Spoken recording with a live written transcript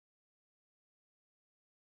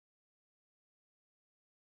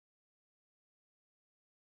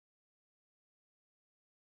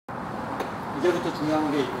이제부터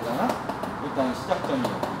중요한 게 이거잖아. 일단 시작점이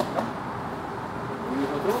여기니까.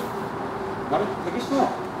 여기서도 말해도 되게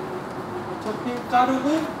쉬워. 어차피 자르고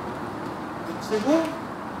붙이고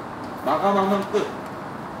마감하면 끝.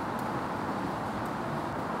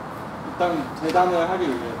 일단 재단을 하기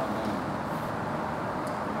위해서는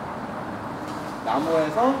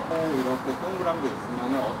나무에서 이렇게 동그란 게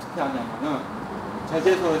있으면 어떻게 하냐면은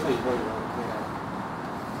제재소에서 이걸 이렇게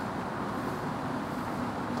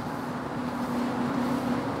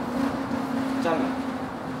잘라.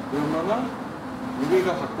 그러면은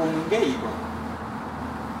우리가 갖고 오는 게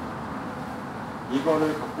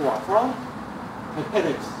이거를 갖고 와서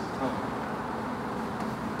대패를 쳐요.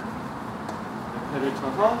 대패를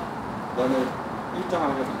쳐서 면을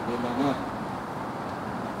일정하게 만들면은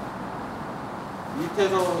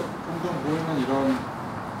밑에서 종종 보이는 이런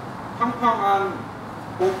평평한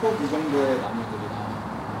폭 이 정도의 나무들이 나와요.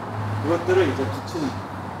 그것들을 이제 붙이는 거예요.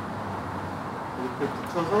 이렇게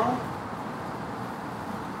붙여서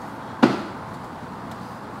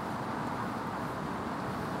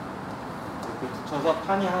이렇게 붙여서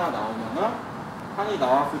판이 하나 나오면은 판이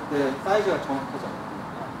나왔을 때 사이즈가 정확하잖아요.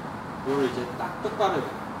 그걸 이제 딱 똑바로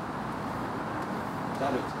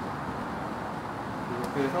자르죠.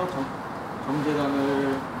 이렇게 해서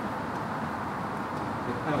정재단을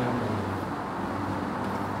이렇게 하면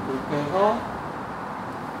그렇게 해서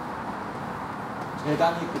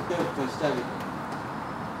재단이 그때부터 시작이 돼요.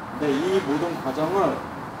 근데 이 모든 과정을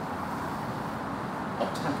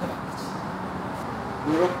업체한테 맡기지.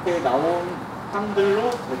 이렇게 나온 판들로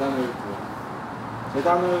재단을 줘요.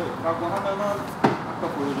 재단을 라고 하면은 아까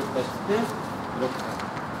보여줬다시피 이렇게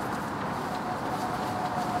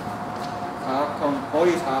사각형,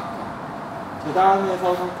 거의 사각형.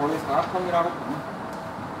 재단에서는 거의 사각형이라고 보면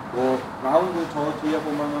뭐 라운드 저 뒤에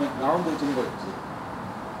보면은 라운드진 거 있지.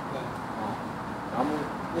 네. 나무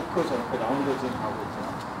포크 저렇게 라운드진 가고 있잖아.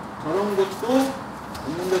 저런 것도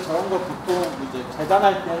있는데 저런 거 보통 이제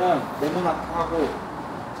재단할 때는 네모나게 하고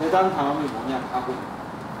재단 다음이 뭐냐 가공.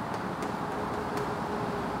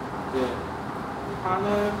 이제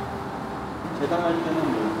판을 재단할 때는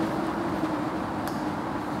뭐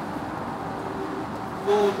소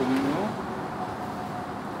종류,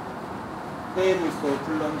 테이블 소,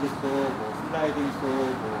 플런지 소, 뭐 슬라이딩 소,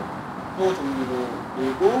 소 종류로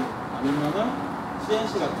밀고 아니면은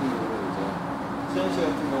CNC 같은 경우로 이제 CNC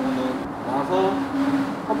같은 경우는 와서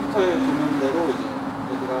컴퓨터에 주는 대로 이제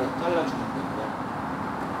여기가 잘라주는 건데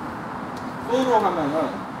소로 하면은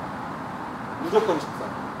무조건 직선.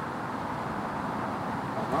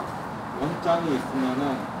 원장이 있으면은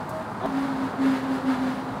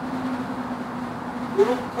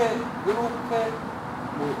이렇게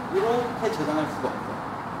재단할 수가 없어.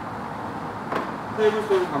 테이블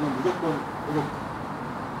소로 가면 무조건 이렇게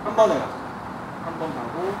한 번에 가죠. 한 번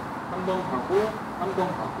가고, 한 번 가고, 한 번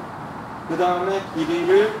가고. 그 다음에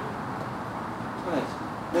길이를 쳐내지.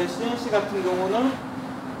 근데 CNC 같은 경우는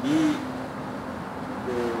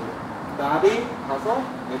날이 가서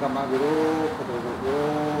얘가 막 이렇게 되고,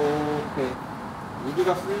 이렇게 유리가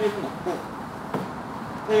쓸 일은 없고,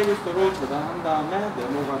 테이블소로 재단한 다음에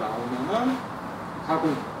네모가 나오면은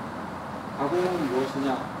가공. 가공은 무엇이냐?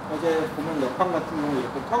 어제 보면 옆판 같은 경우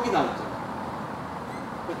이렇게 턱이 나왔잖아.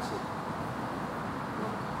 그치?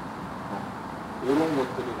 이런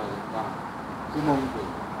것들이라든가, 구멍들.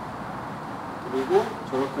 그리고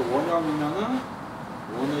저렇게 원형이면은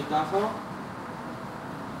원을 따서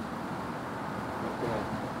이렇게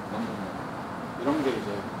만드는 거. 이런 게 이제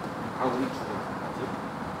가공 주제까지.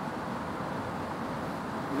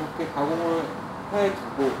 이렇게 가공을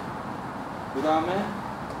해두고, 그 다음에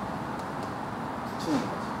붙이는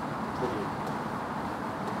거지. 조립.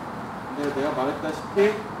 근데 내가 말했다시피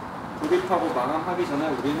조립하고 마감하기 전에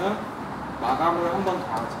우리는 마감을 한 번 더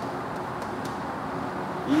하자.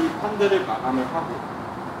 이 판들을 마감을 하고,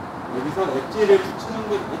 여기서 엣지를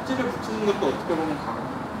붙이는 것도 어떻게 보면 가공.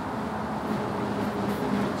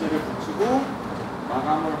 엣지를 붙이고,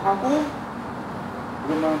 마감을 하고,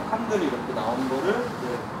 그러면 판들이 이렇게 나온 거를 이제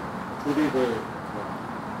조립을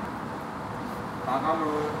마감을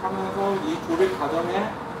하면서 이 조립 과정에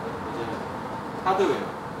이제 하드웨어,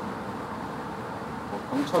 뭐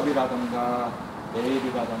경첩이라든가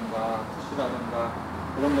네일이라든가 푸시라든가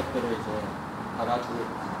그런 것들을 이제 달아줄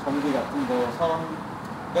전기 같은 거 선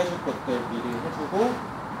빼줄 것들 미리 해주고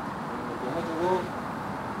이렇게 해주고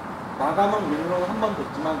마감은 물론 한 번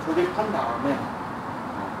됐지만 조립한 다음에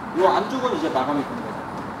이 안쪽은 이제 마감이 된 거잖아.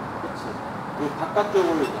 그치? 그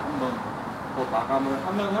바깥쪽으로 이제 한 번 더 마감을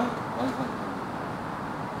하면은 완성이 됩니다.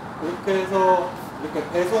 그렇게 해서 이렇게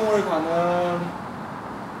배송을 가는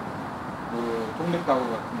그 독립가구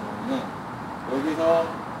같은 경우는 여기서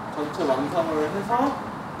전체 완성을 해서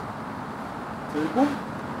들고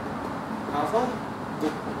가서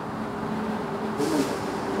놓고 놓는 거예요.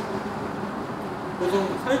 보통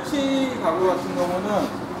설치 가구 같은 경우는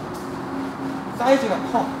사이즈가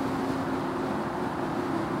커.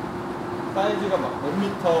 사이즈가 막 몇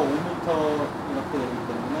미터, 5미터 이렇게 되기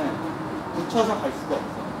때문에 붙여서 갈 수가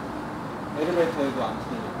없어. 엘리베이터에도 안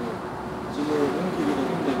실리고 집을 옮기기도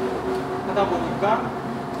힘들고 하다 보니까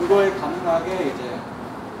그거에 가능하게 이제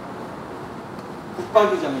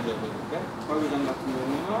붙박이장을 내보는데, 붙박이장 같은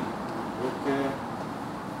경우는 이렇게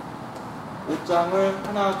옷장을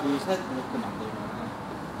하나, 둘, 셋 이렇게 만들면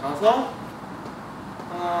가서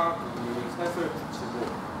하나, 둘, 셋을 붙이고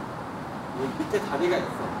여기 밑에 다리가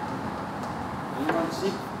있어. 왜냐면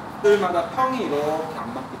집들마다 평이 이렇게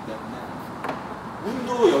안 맞기 때문에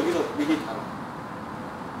문도 여기서 미리 달아.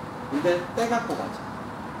 근데 떼갖고 가지.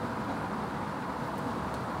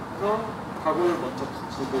 그래서 가구를 먼저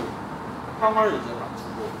붙이고 평을 이제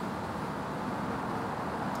맞추고,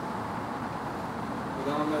 그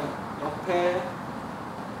다음에 옆에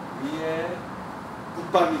위에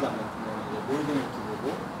붙박이장 같은 경우는 이제 몰딩을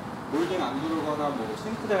두르고, 몰딩 안 두르거나 뭐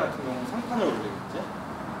싱크대 같은 경우는 상판을 올리겠지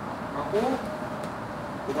하고,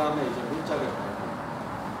 그 다음에 이제 문짝을 걸고,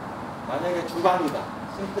 만약에 주방이다,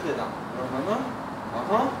 싱크대다 그러면은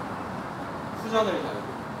와서 수전을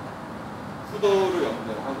달고 수도를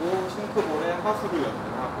연결하고 싱크볼에 하수를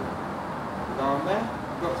연결하고, 그 다음에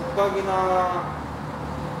붙박이나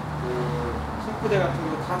그 싱크대 같은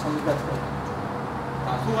경우 다 전기가 들어가죠.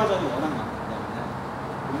 다 소가전이 워낙 많기 때문에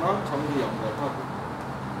그러면 전기 연결하고,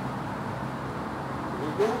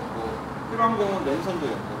 그리고 뭐 필요한 경우는 랜선도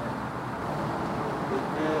연결해.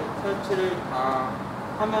 이렇게 설치를 다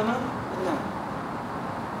하면은 끝나는 거예요.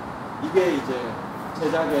 이게 이제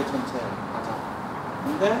제작의 전체 과정.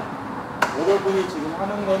 근데 여러분이 지금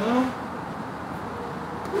하는 거는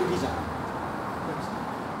여기잖아.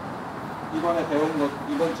 이번에 배운 것,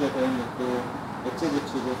 이번 주에 배운 것도 엣지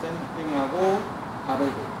붙이고 샌딩하고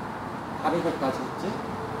바르고까지 했지?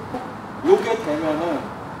 요게 되면은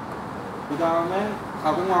그 다음에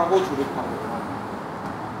가공하고 조립하고.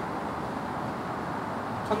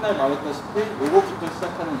 첫날 말했다시피 요거부터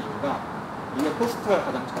시작하는 이유가 이게 코스트가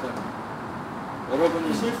가장 저렴해요.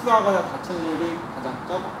 여러분이 실수하거나 다칠 일이 가장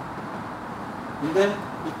적어. 근데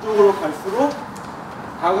이쪽으로 갈수록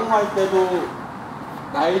가공할 때도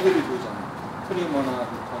나이들이 돌잖아. 트리머나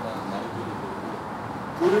루터나 나이들이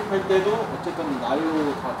돌고, 조립할 때도 어쨌든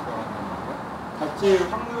나이로 다 들어간단 말이야. 다칠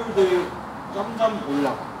확률들이 점점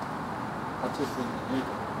올라가. 다칠 수 있는 일들.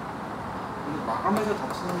 근데 마감해서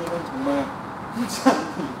다치는 일은 정말 흔치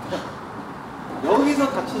않으니까. 여기서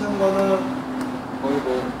다치는 거는 거의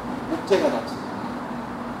뭐 목재가 다치고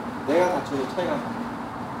내가 다쳐도 차이가 나.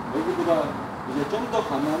 여기보다 이제 좀 더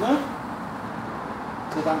가면은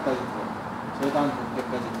재단까지 들어가. 재단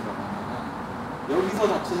격대까지 들어가면은 여기서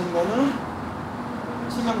다치는 거는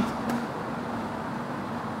치명상.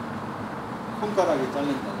 손가락이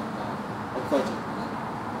잘린다든가 없어지거나.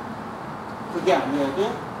 그게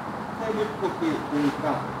아니어도 테이블톱이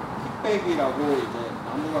보니까 킥백이라고 이제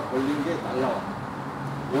나무가 걸린 게 날라와.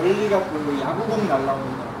 원리가 그 야구공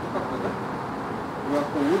날라오는 거랑 똑같거든?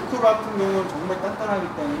 그래갖고 우크 같은 경우는 정말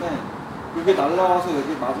단단하기 때문에 그게 날라와서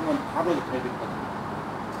여기 맞으면 바로 베리거든.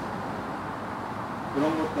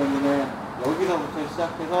 그런 것 때문에 여기서부터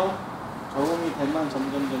시작해서 적응이 되면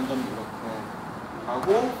점점 이렇게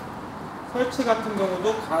가고, 설치 같은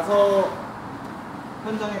경우도 가서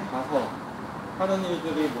현장에 가서 하는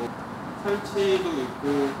일들이 뭐 설치도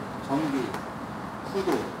있고 전기, 수도,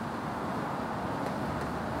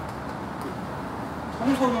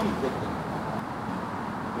 청소는 무조건.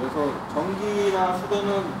 그래서 전기나 수도는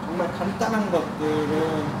정말 간단한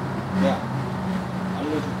것들은 내가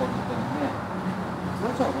알려줄 거기 때문에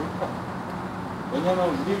그렇지 않을까. 왜냐면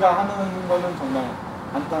우리가 하는 거는 정말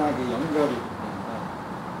간단하게 연결이 있는데,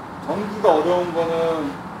 전기가 어려운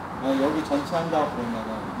거는 여기 전체 한다고 그러면은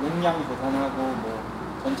용량 계산하고 뭐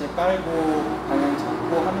전체 깔고 방향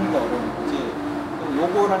잡고 하는 게 어려운 거지,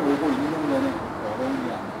 요거랑 요거 있는 거는 그렇게 어려운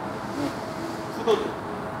게 아니고,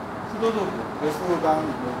 수도도 뭐 배수관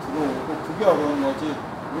뭐 들어오고 그게 어려운 거지,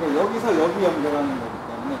 우리가 여기서 여기 연결하는 거기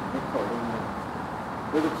때문에 그렇게 어려운 거예요.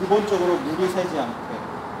 그래도 기본적으로 물이 새지 않게,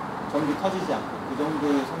 전기 터지지 않게 그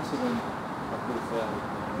정도의 상식은 갖고 있어야 하기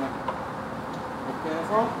때문에, 그렇게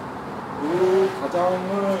해서 그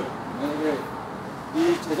과정을, 만약에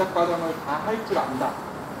이 제작 과정을 다 할 줄 안다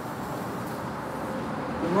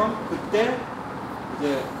그러면 그때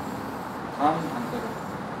이제 다음 단계로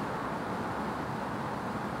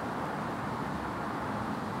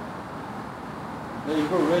내가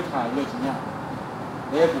이걸 왜 다 알려주냐.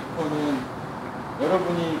 내 목표는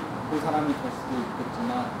여러분이 그 사람이 될 수도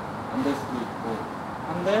있겠지만 안 될 수도 있고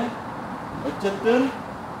한데 어쨌든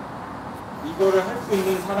이거를 할 수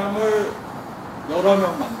있는 사람을 여러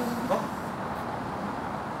명 만드는 거?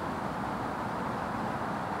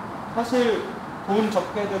 사실 돈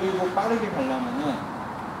적게 들이고 빠르게 가려면은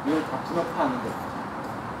이걸 다 분업화하는 거죠.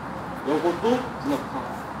 요것도 분업화.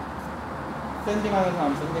 샌딩하는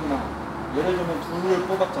사람 샌딩만. 예를 들면 둘을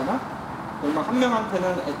뽑았잖아? 그러면 한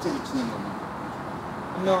명한테는 엣지 붙이는 겁니다.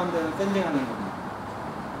 한 명한테는 샌딩하는 겁니다.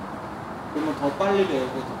 그러면 더 빨리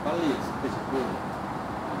배우고 더 빨리 익숙해지고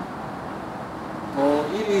더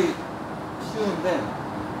일이 쉬운데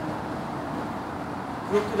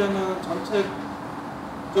그렇게 되면 전체적으로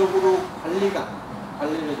관리를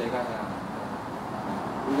내가 해야 하는 거.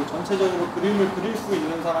 그리고 전체적으로 그림을 그릴 수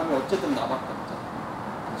있는 사람이 어쨌든 나밖에 없잖아.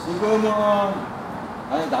 지금은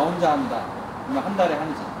아니 나 혼자 한다. 그러면 한 달에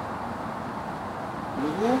한 장.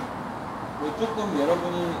 그리고 뭐 조금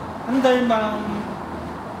여러분이 한 달만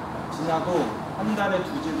지나도 한 달에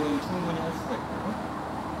 2집은 충분히 할 수가 있거든.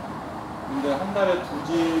 근데 한 달에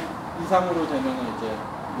 2집 이상으로 되면은 이제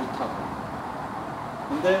못하고.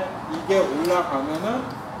 근데 이게 올라가면은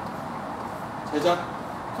제작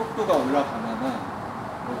속도가 올라가면은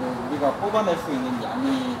그리고 우리가 뽑아낼 수 있는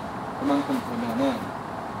양이 그만큼 되면은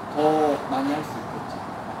더 많이 할 수 있겠지.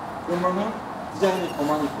 그러면은 디자인이 더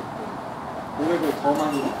많이 붙고 고객을 더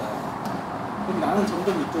많이 받아야 그럼 나는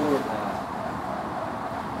점점 이쪽으로 가야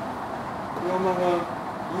그러면은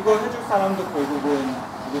이거 해줄 사람도 결국은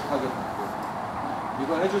부족하게 됐고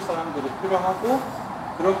이거 해줄 사람들이 필요하고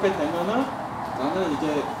그렇게 되면은 나는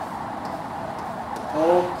이제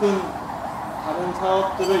더 큰 다른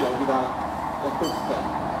사업들을 여기다 엮을 수가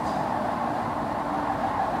있는 거지.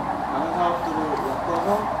 다른 사업들을 엮어서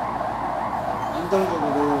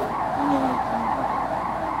안정적으로 운영을 가능하게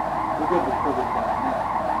그게 목표이기 때문에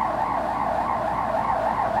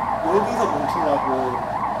여기서 멈추려고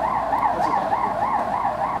하지 말고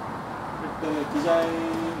그렇기 때문에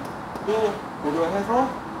디자인도 고려해서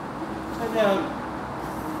최대한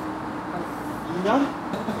한 2년?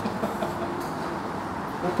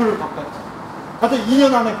 목표를 바꿨지. 다들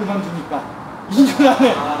 2년 안에 그만두니까 2년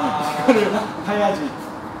안에 이거를 가야지.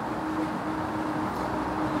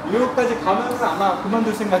 이것까지 가면서 아마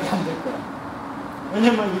그만둘 생각이 안 들 거야.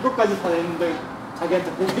 왜냐면 이것까지 다 됐는데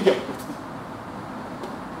자기한테 고객이 없거든.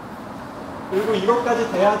 그리고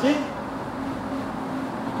이것까지 돼야지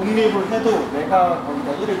독립을 해도 내가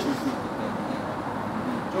거기다 일을 줄 수 있기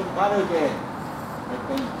때문에 좀 빠르게 될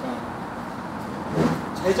거니까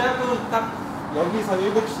제작은 딱 여기서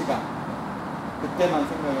 7시간 그때만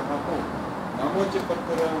생각을 하고 나머지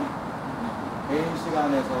것들은 개인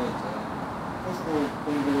시간에서 이제 스스로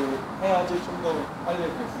공부를 해야지 좀 더 빨리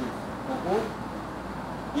갈 수 있을 거고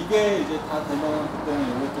이게 이제 다 되면 그때는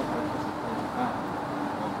이것도 가르쳐 줄 거니까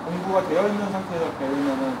공부가 되어 있는 상태에서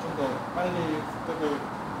배우면은 좀 더 빨리 습득을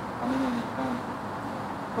가능하니까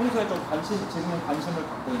평소에 좀 지금은 관심을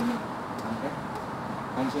갖고 있는 단계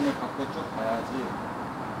관심을 갖고 쭉 가야지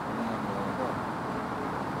가능한 거라서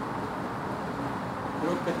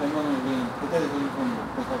그렇게 되면 우리는 대대손손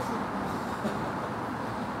먹고 살 수 있고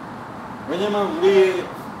왜냐면 우리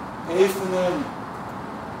베이스는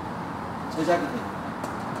제작이 되니까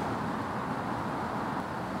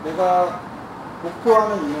내가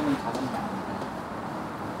목표하는 인원은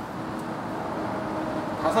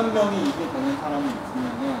 5명이 이게 되는 사람이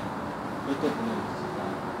있으면은 절대 보내주시다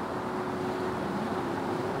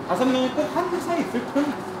 5명이 꼭 한 회사에 있을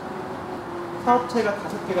필요는 없어 사업체가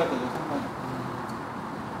 5개가 돼도 상관이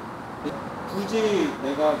없어 굳이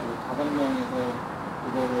내가 뭐 5명에서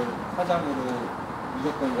그거를 사장으로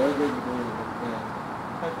무조건 월급으로 이렇게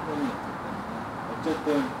할 필요는 없기 때문에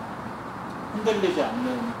어쨌든 흔들리지 않는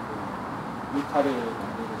그 울타리를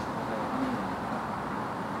만들고 싶어서 하는 거니까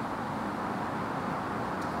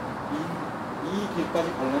이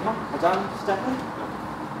길까지 가려면 가장 시작은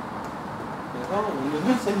그래서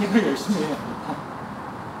오늘은 샌딩을 열심히 해야 합니다.